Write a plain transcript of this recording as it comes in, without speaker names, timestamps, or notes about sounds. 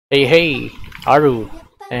Hey hey, Aru.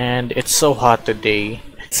 And it's so hot today.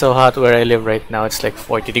 It's so hot where I live right now, it's like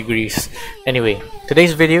 40 degrees. Anyway,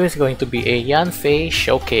 today's video is going to be a Yanfei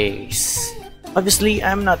showcase. Obviously,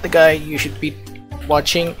 I'm not the guy you should be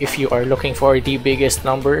watching if you are looking for the biggest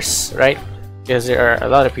numbers, right? Because there are a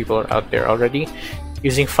lot of people out there already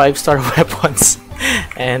using 5-star weapons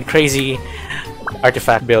and crazy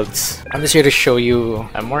artifact builds. I'm just here to show you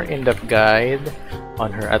a more in-depth guide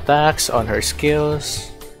on her attacks, on her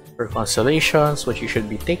skills, her constellations, what you should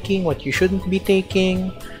be taking, what you shouldn't be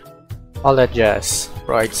taking, all that jazz.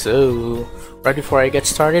 Right, so right before I get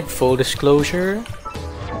started, full disclosure,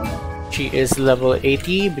 she is level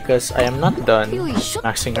 80 because I am not done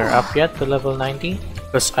maxing her up yet to level 90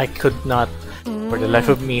 because I could not for the life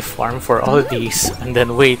of me farm for all these and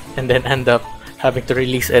then wait and then end up having to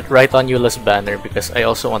release it right on Eula's banner because I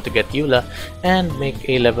also want to get Eula and make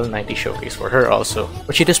a level 90 showcase for her also.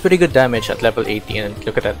 But she does pretty good damage at level 80 and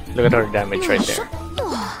look at that, look at her damage right there.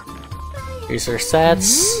 Here's her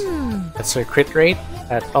stats. That's her crit rate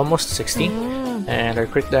at almost 60 and her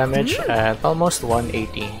crit damage at almost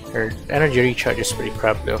 180. Her energy recharge is pretty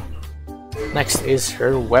crap though. Next is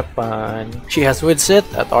her weapon. She has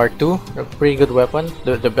Widset at R2, a pretty good weapon,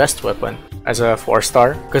 the best weapon as a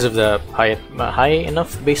 4-star because of the high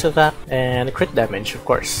enough base attack and crit damage, of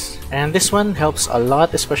course. And this one helps a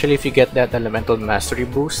lot, especially if you get that elemental mastery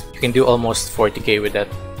boost. You can do almost 40k with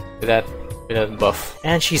that buff.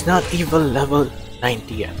 And she's not even level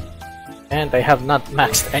 90 yet. And I have not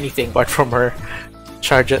maxed anything apart from her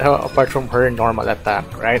apart from her normal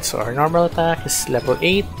attack, right? So her normal attack is level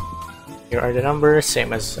 8. Here are the numbers,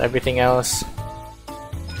 same as everything else.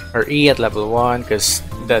 Her E at level 1 because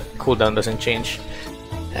that cooldown doesn't change.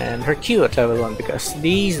 And her Q at level 1 because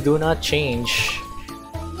these do not change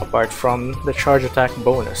apart from the charge attack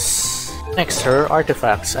bonus. Next, her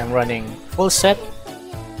artifacts. I'm running full set,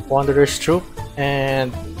 Wanderer's Troop,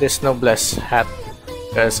 and this Noblesse hat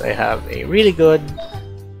because I have a really good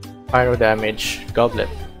pyro damage goblet.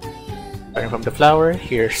 Starting from the flower,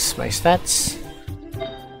 here's my stats.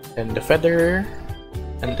 Then the feather,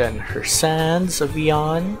 and then her sands of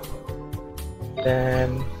Eon.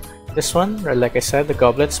 Then this one, like I said, the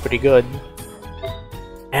goblet's pretty good.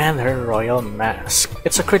 And her royal mask.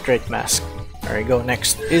 It's a crit rate mask. There we go.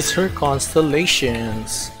 Next is her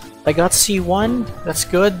constellations. I got C1, that's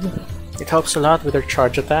good. It helps a lot with her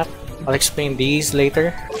charge attack. I'll explain these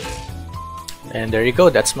later. And there you go,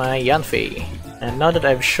 that's my Yanfei. And now that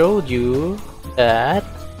I've showed you that,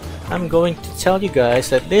 I'm going to tell you guys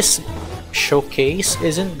that this showcase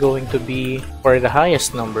isn't going to be for the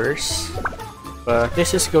highest numbers, but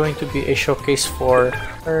this is going to be a showcase for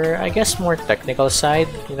her, I guess, more technical side,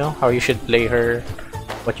 you know, how you should play her,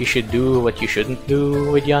 what you should do, what you shouldn't do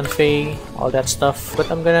with Yanfei, all that stuff. But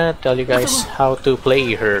I'm gonna tell you guys how to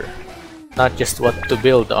play her, not just what to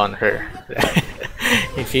build on her.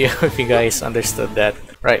 if you guys understood that.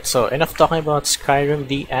 Right, so enough talking about Skyrim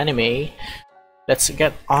the anime. Let's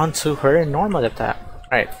get on to her normal attack.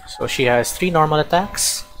 Alright, so she has 3 normal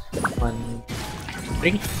attacks. 1,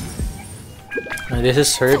 3. And this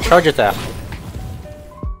is her charge attack.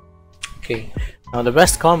 Okay, now the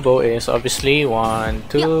best combo is obviously 1,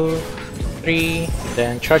 2, 3,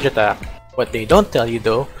 then charge attack. What they don't tell you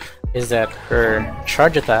though is that her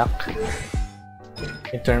charge attack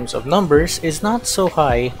in terms of numbers is not so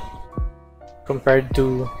high compared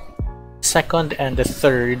to second and the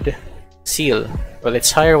third seal. Well,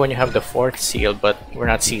 it's higher when you have the 4th seal, but we're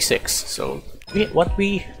not C6. So what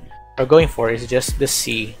we are going for is just the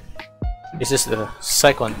C. This is the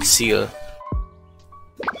 2nd seal.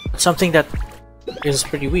 Something that is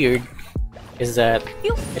pretty weird is that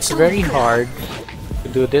it's very hard to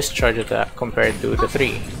do this charge attack compared to the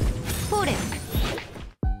 3.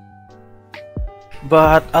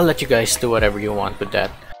 But I'll let you guys do whatever you want with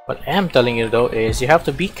that. What I am telling you though is you have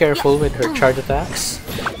to be careful with her charge attacks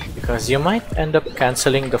because you might end up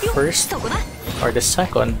cancelling the 1st or the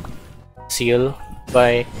 2nd seal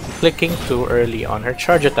by clicking too early on her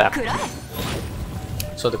charge attack.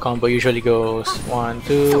 So the combo usually goes 1,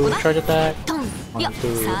 2, charge attack, 1,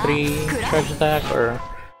 2, 3, charge attack, or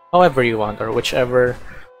however you want, or whichever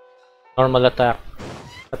normal attack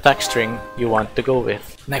string you want to go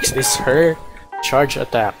with. Next is her charge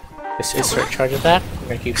attack. This is her charge attack. I'm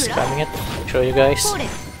gonna keep spamming it, show you guys.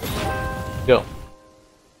 Go.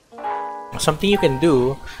 Something you can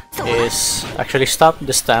do is actually stop her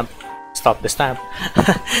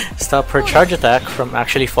charge attack from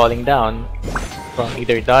actually falling down from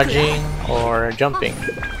either dodging or jumping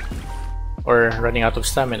or running out of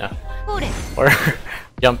stamina or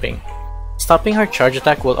jumping. Stopping her charge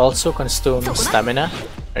attack will also consume stamina.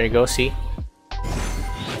 There you go, see?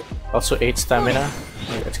 Also 8 stamina.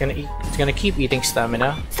 It's gonna keep eating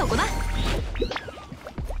stamina.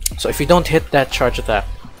 So if you don't hit that charge attack,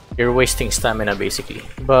 you're wasting stamina basically.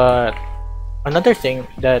 But another thing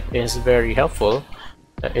that is very helpful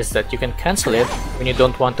is that you can cancel it when you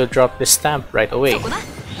don't want to drop the stamp right away.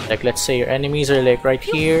 Like let's say your enemies are like right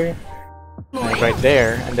here, like right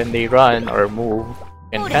there, and then they run or move.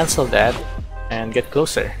 You can cancel that and get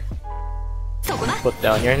closer. Put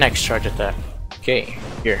down your next charge attack. Okay,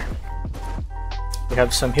 here. We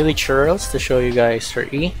have some hilly churls to show you guys her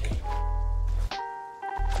E.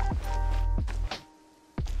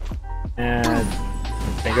 And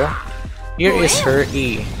there you go. Here is her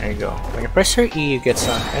E. There you go. When you press her E, you get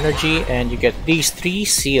some energy and you get these 3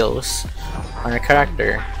 seals on her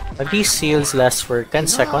character. Now, these seals last for 10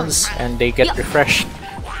 seconds and they get refreshed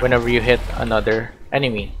whenever you hit another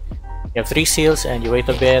enemy. You have 3 seals and you wait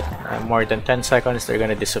a bit, more than 10 seconds, they're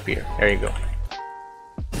gonna disappear. There you go.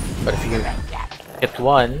 But if you hit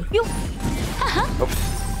one,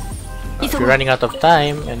 if you're running out of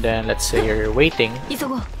time, and then let's say you're waiting,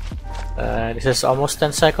 this is almost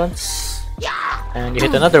 10 seconds, and you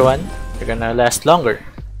hit another one, you're gonna last longer.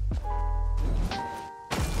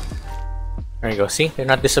 There you go, see? They're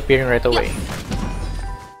not disappearing right away.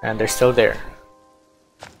 And they're still there.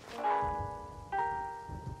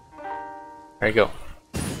 There you go.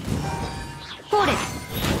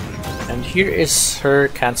 And here is her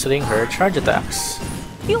cancelling her charge attacks.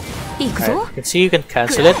 Right, you can see you can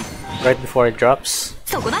cancel it right before it drops.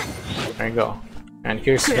 There you go. And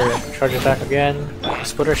here's her charge attack again.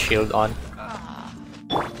 Let's put her shield on.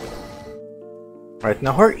 Right,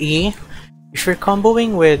 now her E, if you're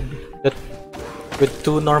comboing with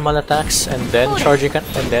 2 normal attacks and then charging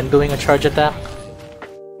and then doing a charge attack,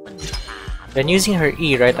 then using her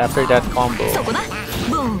E right after that combo,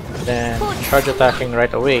 then charge attacking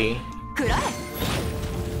right away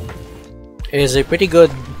is a pretty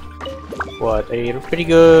good, a pretty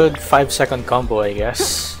good 5-second combo, I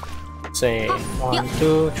guess. Say 1,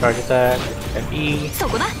 2, charge attack, and E,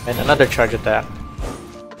 and another charge attack.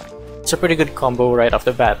 It's a pretty good combo right off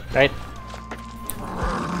the bat, right?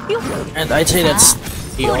 And I'd say that's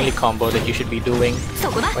the only combo that you should be doing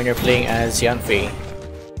when you're playing as Yanfei.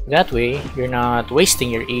 That way, you're not wasting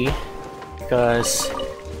your E, because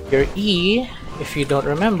your E, if you don't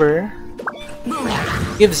remember,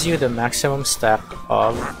 gives you the maximum stack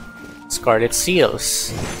of Scarlet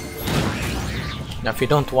Seals. Now if you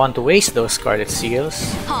don't want to waste those Scarlet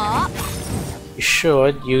Seals, you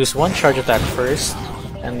should use one charge attack first,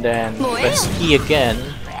 and then press E again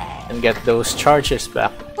and get those charges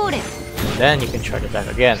back. And then you can charge attack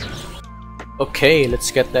again. Okay,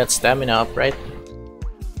 let's get that stamina up, right?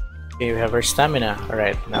 Okay, we have our stamina.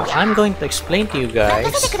 Alright, now I'm going to explain to you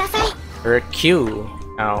guys her Q.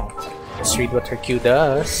 Now, let's read what her Q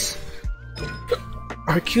does.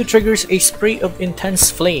 Her Q triggers a spray of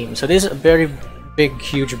intense flame. So this is a very big,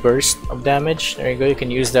 huge burst of damage. There you go, you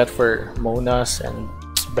can use that for Monas and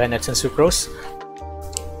Bennetts and Sucrose.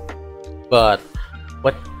 But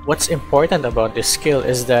what's important about this skill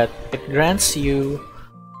is that it grants you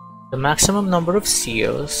the maximum number of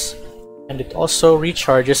seals, and it also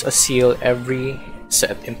recharges a seal every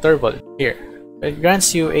set interval. Here, it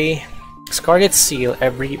grants you a Scarlet Seal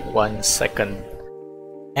every 1 second.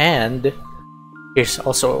 And here's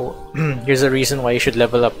also here's a reason why you should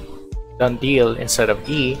level up Done Deal instead of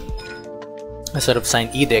E, instead of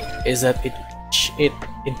Signed Edict, is that it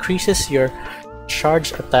increases your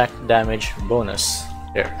charge attack damage bonus.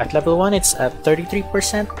 There, at level 1 it's at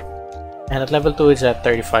 33%, and at level 2 it's at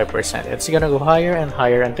 35%. It's gonna go higher and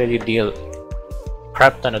higher until you deal a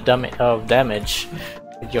crap ton of damage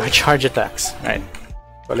with your charge attacks, right?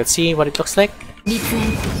 So let's see what it looks like.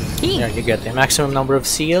 Here you get the maximum number of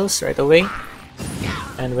seals right away,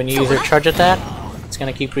 and when you use your charge attack, it's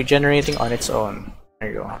gonna keep regenerating on its own.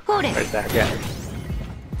 There you go. Charge attack again.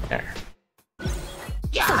 There.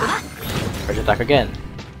 Charge attack again.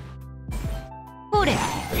 Charge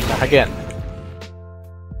attack again.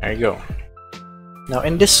 There you go. Now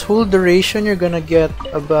in this whole duration, you're gonna get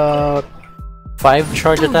about 5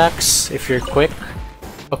 charge attacks if you're quick.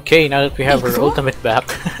 Okay, now that we have her ultimate back,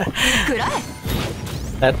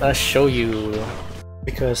 let us show you,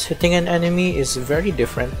 because hitting an enemy is very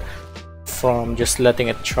different from just letting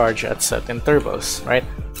it charge at set intervals, right?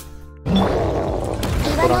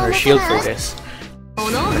 Put on her shield for this.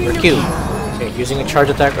 Her Q. Okay, using a charge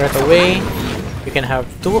attack right away, you can have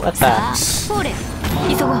 2 attacks. There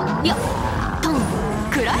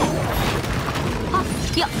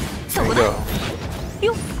you go.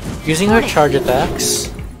 Using her charge attacks,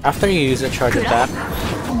 after you use a charge attack,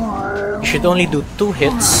 you should only do 2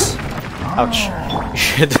 hits Ouch. You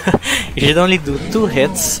should you should only do 2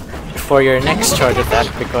 hits for your next charge attack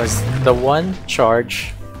because the one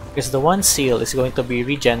seal is going to be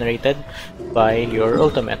regenerated by your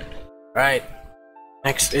ultimate. Right.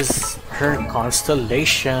 Next is her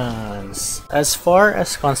constellations. As far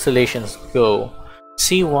as constellations go,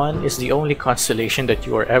 C1 is the only constellation that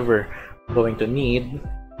you are ever going to need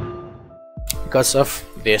because of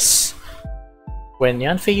this. When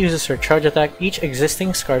Yanfei uses her charge attack, each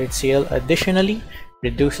existing Scarlet Seal additionally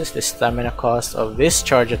reduces the stamina cost of this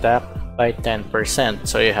charge attack by 10%.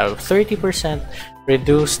 So you have 30%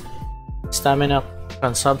 reduced stamina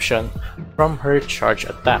consumption from her charge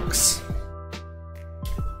attacks.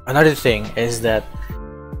 Another thing is that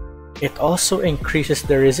it also increases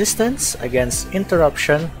the resistance against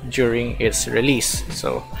interruption during its release.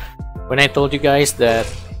 So when I told you guys that...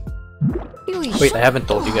 Wait, I haven't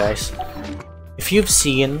told you guys. If you've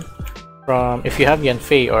seen if you have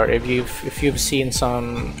Yanfei, or if you've seen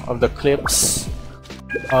some of the clips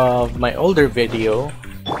of my older video,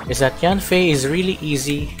 is that Yanfei is really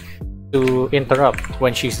easy to interrupt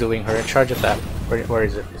when she's doing her charge attack. Where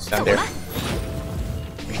is it? It's down there.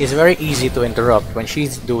 She's very easy to interrupt when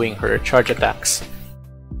she's doing her charge attacks.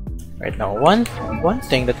 Right now, one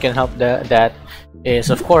thing that can help that is,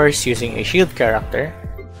 of course, using a shield character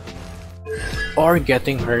or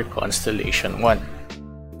getting her Constellation 1.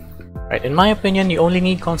 Right, in my opinion, you only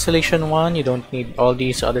need Constellation 1, you don't need all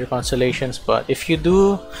these other constellations, but if you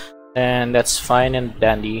do, then that's fine and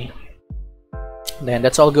dandy. Then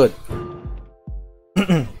that's all good.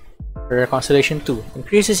 Her Constellation 2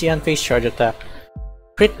 increases Yanfei's charge attack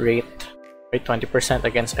crit rate by 20%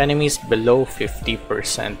 against enemies below 50%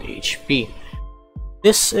 HP.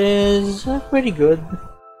 This is pretty good.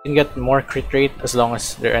 You can get more crit rate as long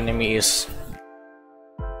as their enemy is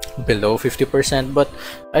below 50%, but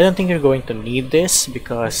I don't think you're going to need this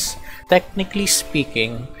because technically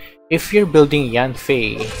speaking, if you're building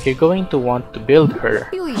Yanfei, you're going to want to build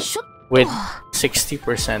her with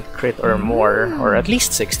 60% crit or more, or at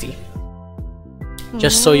least 60,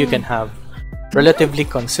 just so you can have relatively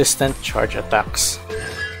consistent charge attacks.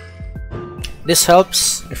 This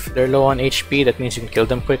helps if they're low on HP, that means you can kill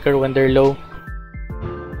them quicker when they're low.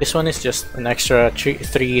 This one is just an extra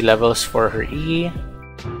 3 levels for her E.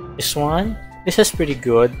 This is pretty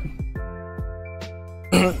good,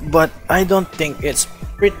 but I don't think it's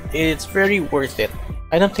very worth it.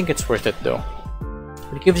 I don't think it's worth it though.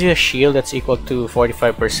 It gives you a shield that's equal to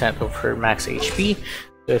 45% of her max HP.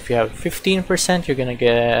 So if you have 15%, you're gonna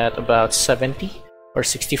get about 70 or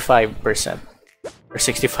 65%, or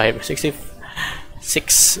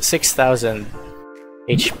 6,000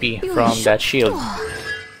 HP from that shield,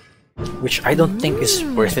 which I don't think is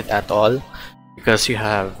worth it at all. Because you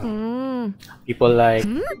have people like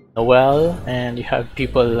Noelle, and you have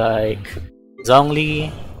people like Zhongli,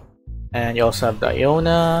 and you also have the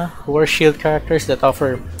Iona, who are shield characters that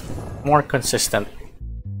offer more consistent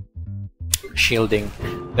shielding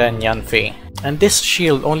than Yanfei. And this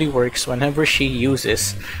shield only works whenever she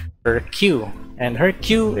uses her Q, and her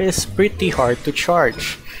Q is pretty hard to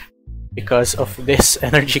charge because of this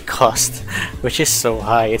energy cost, which is so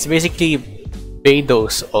high. It's basically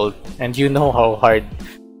Beido's ult, and you know how hard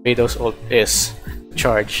Beido's ult is to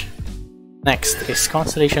charge. Next is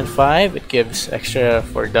Constellation 5. It gives extra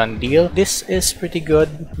for done deal. This is pretty good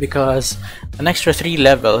because an extra 3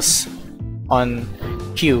 levels on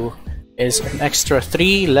Q is an extra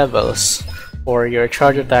 3 levels for your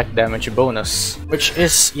charge attack damage bonus, which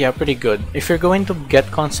is, yeah, pretty good. If you're going to get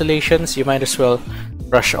constellations, you might as well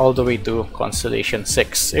rush all the way to Constellation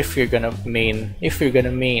 6 if you're gonna main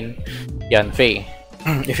Yanfei.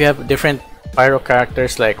 If you have different pyro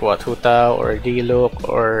characters like what, Hu Tao or Diluc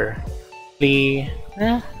or Lee,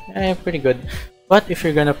 pretty good. But if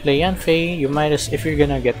you're gonna play Yanfei, if you're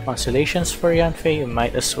gonna get constellations for Yanfei, you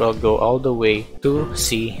might as well go all the way to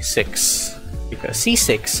C6, because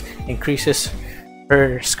C6 increases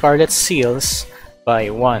her Scarlet Seals by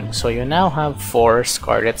 1. So you now have 4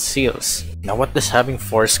 Scarlet Seals. Now what does having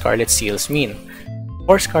 4 Scarlet Seals mean?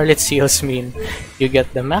 4 Scarlet Seals mean you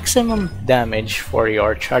get the maximum damage for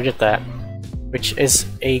your charge attack, which is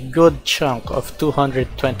a good chunk of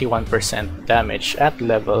 221% damage at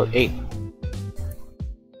level 8,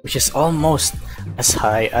 which is almost as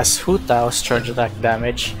high as Hu Tao's charge attack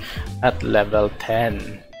damage at level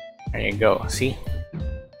 10. There you go, see?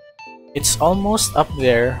 It's almost up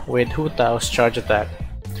there with Hu Tao's charge attack,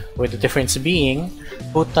 with the difference being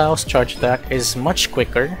Hu Tao's charge attack is much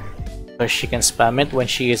quicker because she can spam it when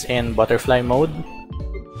she is in butterfly mode,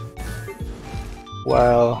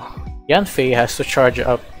 while Yanfei has to charge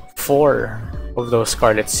up 4 of those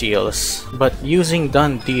Scarlet Seals, but using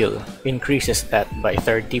Done Deal increases that by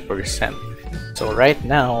 30%. So right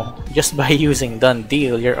now, just by using Done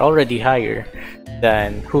Deal, you're already higher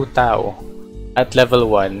than Hu Tao at level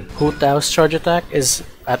 1. Hu Tao's charge attack is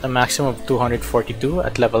at a maximum of 242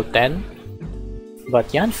 at level 10, but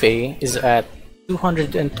Yanfei is at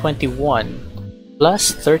 221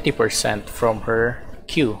 plus 30% from her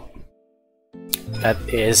Q. That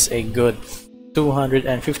is a good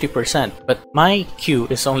 250%, but my Q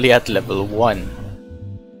is only at level 1.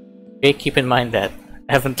 Okay, keep in mind that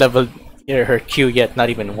I haven't leveled her Q yet, not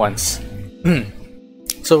even once.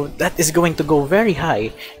 So that is going to go very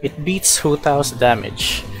high. It beats Hu Tao's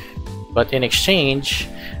damage. But in exchange,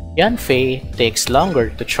 Yanfei takes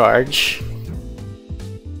longer to charge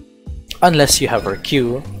unless you have her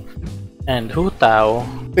Q, and Hu Tao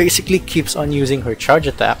basically keeps on using her charge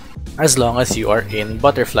attack as long as you are in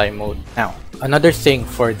butterfly mode. Now, another thing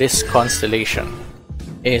for this constellation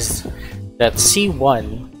is that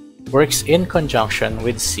C1 works in conjunction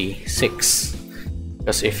with C6.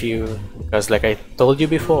 Because like I told you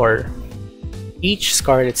before, each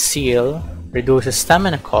Scarlet Seal reduces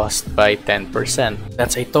stamina cost by 10%.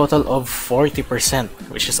 That's a total of 40%,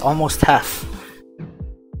 which is almost half.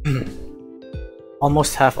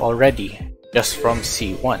 Almost half already, just from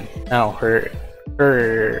C1. Now, her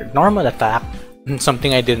normal attack,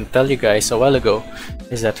 something I didn't tell you guys a while ago,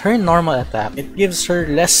 is that her normal attack, it gives her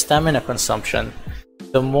less stamina consumption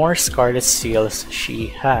the more Scarlet Seals she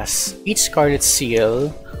has. Each Scarlet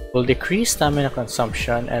Seal will decrease stamina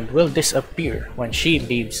consumption and will disappear when she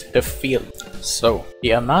leaves the field. So,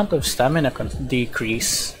 the amount of stamina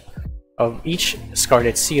decrease of each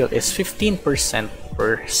Scarlet Seal is 15%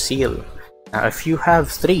 per seal. Now, if you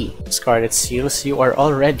have 3 Scarlet Seals, you are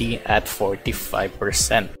already at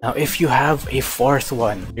 45%. Now, if you have a 4th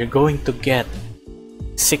one, you're going to get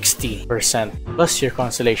 60% plus your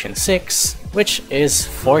Constellation 6, which is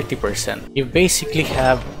 40%. You basically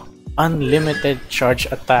have unlimited charge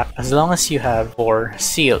attack as long as you have 4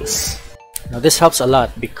 seals. Now, this helps a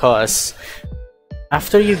lot because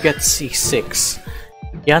after you get C6,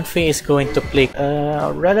 Yanfei is going to play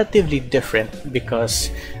relatively different,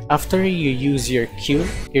 because after you use your Q,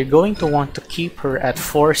 you're going to want to keep her at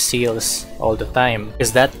 4 seals all the time,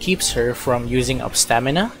 because that keeps her from using up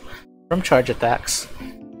stamina from charge attacks,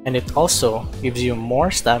 and it also gives you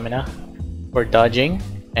more stamina for dodging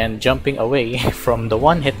and jumping away from the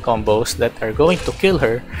one-hit combos that are going to kill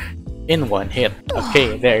her in one hit.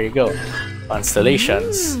 Okay, there you go.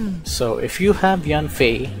 Constellations. So if you have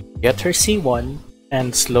Yanfei, get her C1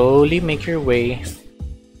 and slowly make your way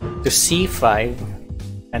to C5,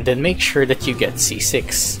 and then make sure that you get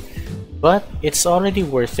C6. But it's already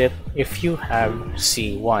worth it if you have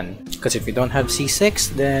C1, because if you don't have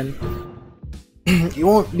C6, then you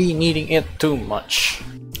won't be needing it too much,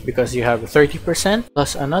 because you have 30%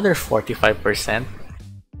 plus another 45%.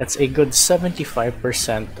 That's a good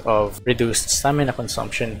 75% of reduced stamina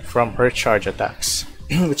consumption from her charge attacks,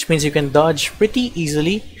 which means you can dodge pretty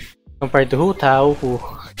easily compared to Hu Tao, who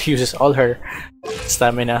uses all her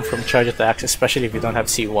stamina from charge attacks, especially if you don't have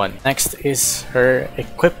C1. Next is her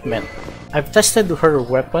equipment. I've tested her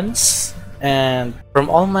weapons, and from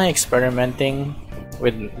all my experimenting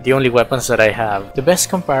with the only weapons that I have, the best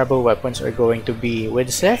comparable weapons are going to be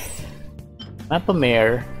Widsith,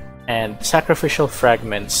 Mapamare, and Sacrificial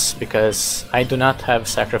Fragments, because I do not have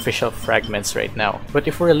Sacrificial Fragments right now. But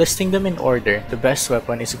if we're listing them in order, the best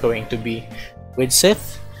weapon is going to be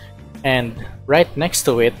Widsith, and right next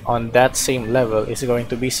to it on that same level is going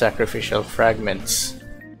to be Sacrificial Fragments,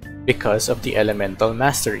 because of the Elemental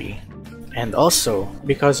Mastery, and also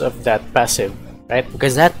because of that passive, right?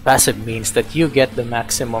 Because that passive means that you get the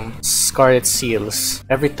maximum Scarlet Seals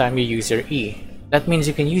every time you use your E. That means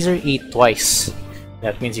you can use your E twice.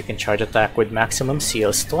 That means you can charge attack with maximum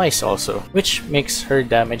seals twice also, which makes her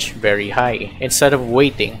damage very high, instead of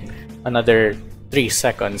waiting another 3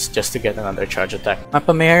 seconds just to get another charge attack.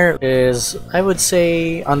 Mapamare is, I would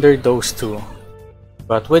say, under those two,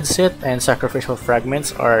 but Widsith and Sacrificial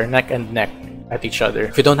Fragments are neck and neck at each other.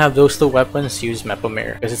 If you don't have those two weapons, use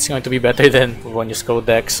Mapamare, because it's going to be better than Vonius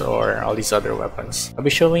Codex or all these other weapons. I'll be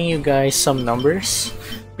showing you guys some numbers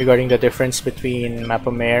regarding the difference between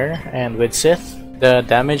Mapamare and Widsith. The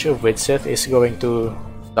damage of Widsith is going to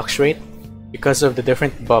fluctuate because of the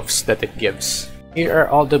different buffs that it gives. Here are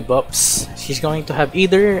all the buffs. She's going to have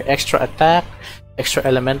either extra attack, extra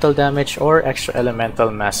elemental damage, or extra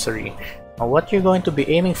elemental mastery. Now, what you're going to be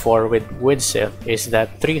aiming for with Widsith is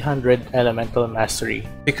that 300 elemental mastery,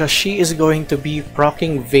 because she is going to be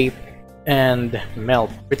proccing Vape and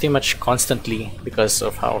melt pretty much constantly because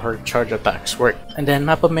of how her charge attacks work. And then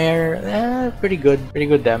Mapamare, pretty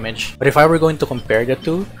good damage. But if I were going to compare the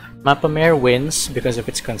two, Mapamare wins because of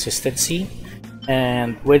its consistency,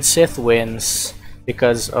 and Widsith wins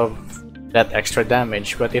because of that extra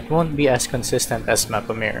damage, but it won't be as consistent as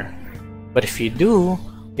Mapamare. But if you do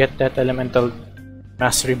get that elemental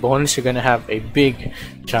mastery bonus, you're gonna have a big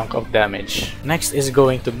chunk of damage. Next is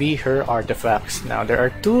going to be her artifacts. Now there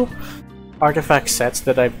are two artifact sets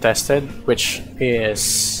that I've tested, which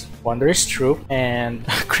is Wondrous Troop and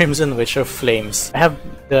Crimson Witch of Flames. I have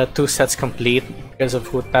the two sets complete because of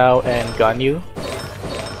Hu Tao and Ganyu.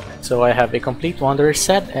 So I have a complete Wanderer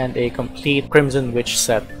set and a complete Crimson Witch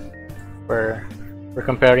set for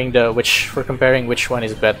comparing which one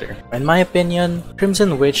is better. In my opinion,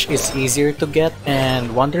 Crimson Witch is easier to get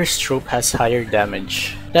and Wondrous Troop has higher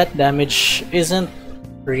damage. That damage isn't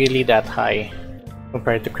really that high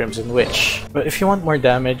compared to Crimson Witch. But if you want more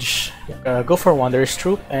damage, go for Wondrous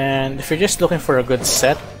Troop, and if you're just looking for a good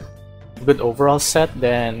set, a good overall set,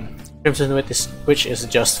 then Crimson Witch is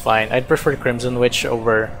just fine. I'd prefer Crimson Witch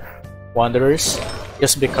over Wanderers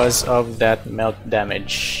just because of that melt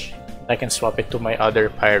damage. I can swap it to my other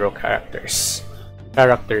Pyro characters.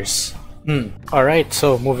 Alright,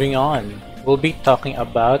 so moving on. We'll be talking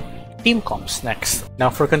about team comps next. Now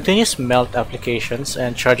for continuous melt applications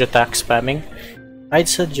and charge attack spamming, I'd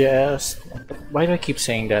suggest... Why do I keep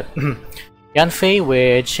saying that? Yanfei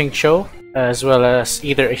with Xingqiu, as well as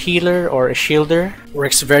either a healer or a shielder,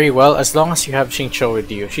 works very well as long as you have Xingqiu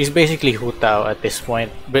with you. She's basically Hu Tao at this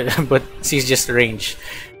point, but she's just range.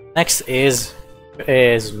 Next is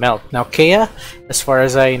Melt. Now Kea, as far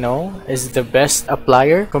as I know, is the best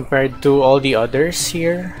applier compared to all the others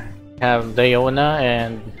here. You have Diona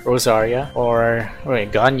and Rosaria, or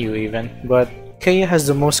Ganyu even, but Kea has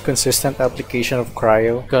the most consistent application of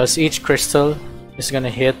cryo because each crystal is gonna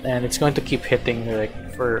hit and it's going to keep hitting like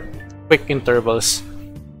for quick intervals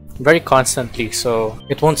very constantly, so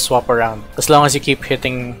it won't swap around as long as you keep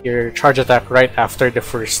hitting your charge attack right after the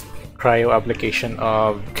first cryo application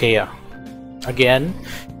of Kea. Again,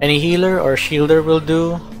 any healer or shielder will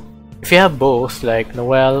do. If you have both, like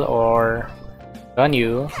Noelle or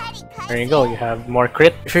Ganyu, there you go, you have more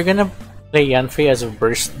crit. If you're gonna play Yanfei as a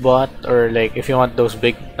burst bot, or like if you want those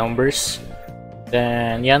big numbers,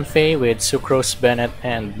 then Yanfei with Sucrose, Bennett,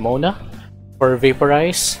 and Mona for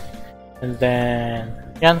Vaporize, and then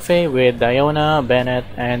Yanfei with Diona, Bennett,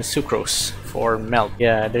 and Sucrose for Melt.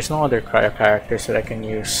 Yeah, there's no other cryo characters that I can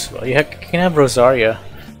use. Well, you can have Rosaria,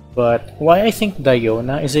 but why I think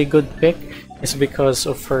Diona is a good pick is because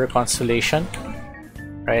of her constellation,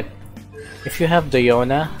 right? If you have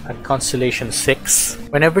Diona at Constellation 6,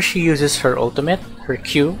 whenever she uses her ultimate, her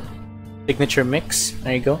Q, Signature Mix,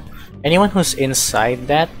 there you go, anyone who's inside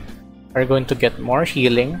that are going to get more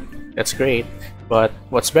healing. That's great, but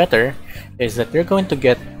what's better is that they're going to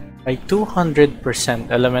get a 200%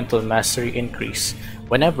 elemental mastery increase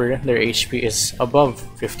whenever their HP is above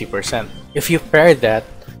 50%. If you pair that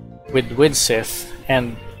with Widsith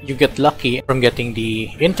and you get lucky from getting the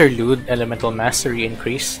interlude elemental mastery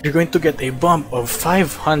increase, you're going to get a bump of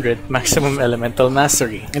 500 maximum elemental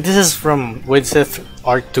mastery. And this is from Widsith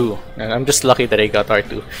R2, and I'm just lucky that I got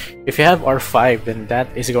R2. If you have R5, then that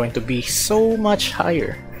is going to be so much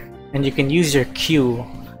higher, and you can use your Q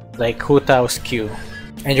like Hu Tao's Q,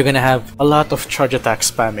 and you're gonna have a lot of charge attack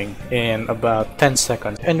spamming in about 10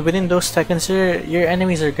 seconds. And within those seconds, your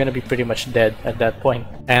enemies are gonna be pretty much dead at that point.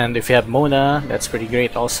 And if you have Mona, that's pretty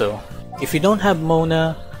great also. If you don't have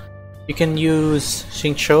Mona, you can use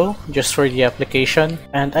Xingqiu just for the application.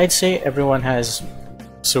 And I'd say everyone has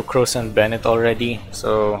Sucrose and Bennett already.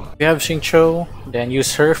 So if you have Xingqiu, then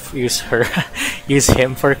use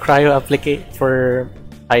him for cryo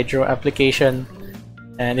hydro application.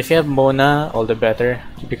 And if you have Mona, all the better,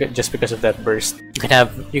 just because of that burst. You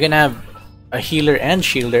can have a healer and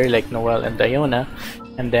shielder like Noelle and Diona,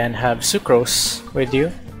 and then have Sucrose with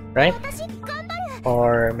you, right?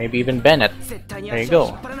 Or maybe even Bennett. There you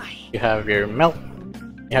go. You have your melt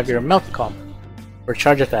comp for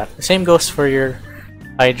charge attack. The same goes for your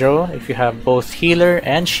hydro. If you have both healer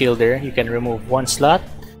and shielder, you can remove one slot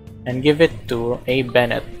and give it to a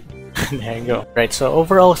Bennett. There you go. Right, so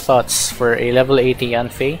overall thoughts for a level 80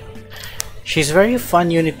 Yanfei. She's very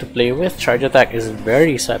fun unit to play with. Charge attack is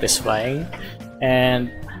very satisfying,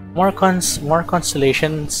 and more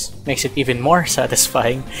constellations makes it even more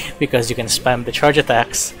satisfying because you can spam the charge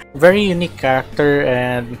attacks. Very unique character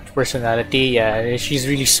and personality. Yeah, she's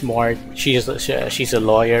really smart. She's a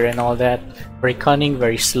lawyer and all that. Very cunning,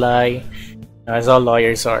 very sly, as all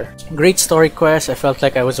lawyers are. Great story quest. I felt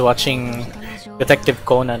like I was watching Detective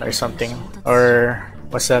Conan or something. Or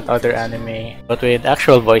what's that other anime? But with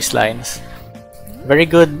actual voice lines. Very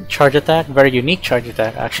good charge attack, very unique charge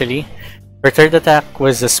attack actually. Her third attack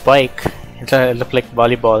was a spike. It looked like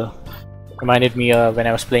volleyball. Reminded me of when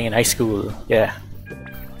I was playing in high school. Yeah.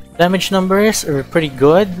 Damage numbers are pretty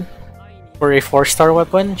good. For a 4-star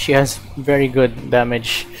weapon, she has very good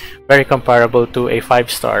damage. Very comparable to a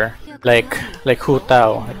 5-star. Like Hu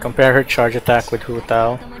Tao. I compare her charge attack with Hu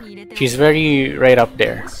Tao. She's very right up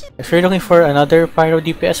there. If you're looking for another pyro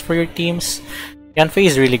DPS for your teams, Yanfei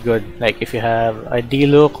is really good. Like if you have a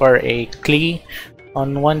Diluc or a Klee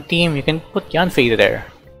on one team, you can put Yanfei there.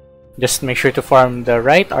 Just make sure to farm the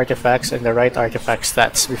right artifacts and the right artifact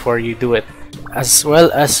stats before you do it. As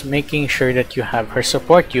well as making sure that you have her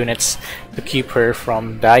support units to keep her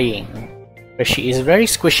from dying. Because she is very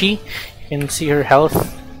squishy. You can see her health.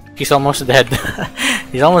 She's almost dead.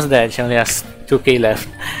 She's almost dead. She only has 2k left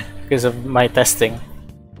because of my testing.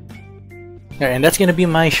 And that's gonna be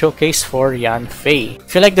my showcase for Yanfei.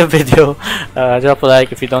 If you like the video, drop a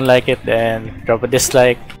like. If you don't like it, then drop a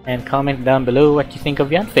dislike and comment down below what you think of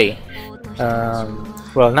Yanfei.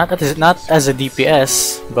 Well, not as a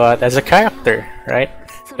DPS, but as a character, right?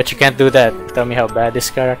 But you can't do that. Tell me how bad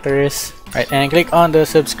this character is. Right, and click on the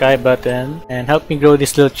subscribe button and help me grow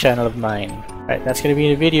this little channel of mine. Right, that's gonna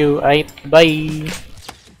be the video. Bye!